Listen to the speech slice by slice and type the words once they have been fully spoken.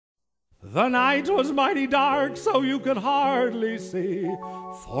The night was mighty dark, so you could hardly see,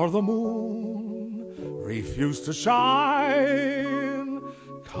 for the moon refused to shine.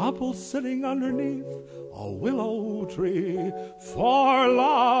 Couples sitting underneath a willow tree, for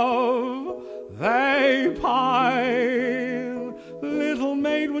love they pine. Little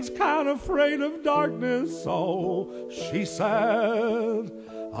maid was kind of afraid of darkness, so she said,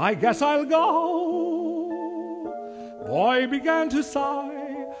 I guess I'll go. Boy began to sigh,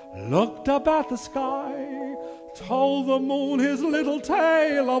 looked up at the sky, told the moon his little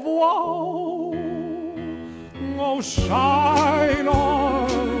tale of woe. Oh, shine on,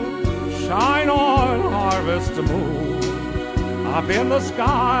 harvest moon, up in the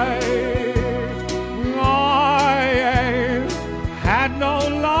sky. I ain't had no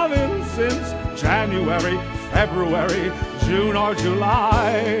lovin' since January, February, June or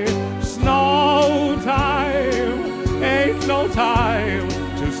July. Snow time ain't no time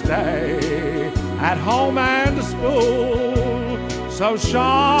to stay at home and spool. So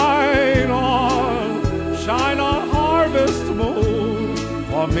shine on, harvest moon,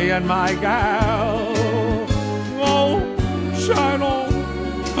 for me and my gal. Oh, shine on,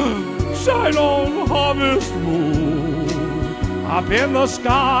 harvest moon, up in the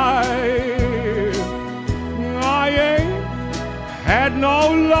sky. I ain't had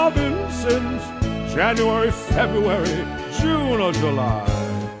no lovin' since January, February, June or July.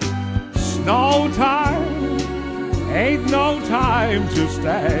 Snow time ain't no time to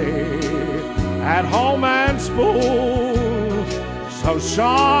stay at home and spool. So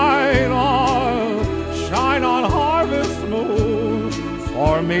shine on, harvest moon,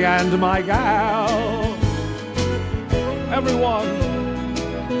 for me and my gal. Everyone,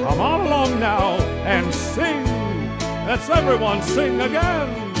 come on along now and sing. Let's everyone sing again.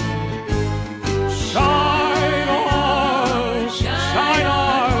 Shine on,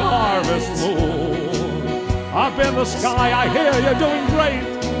 harvest moon, up in the sky. I hear you're doing great.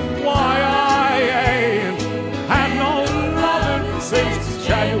 Why, I ain't had no lovin' since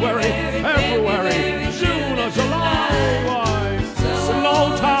January, February, June or July. Why, slow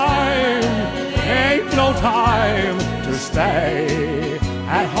time ain't no time to stay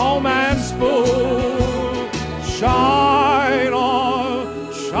at home and spool. Shine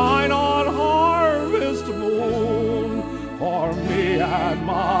on, harvest moon, for me and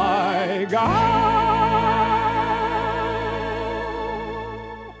my guy.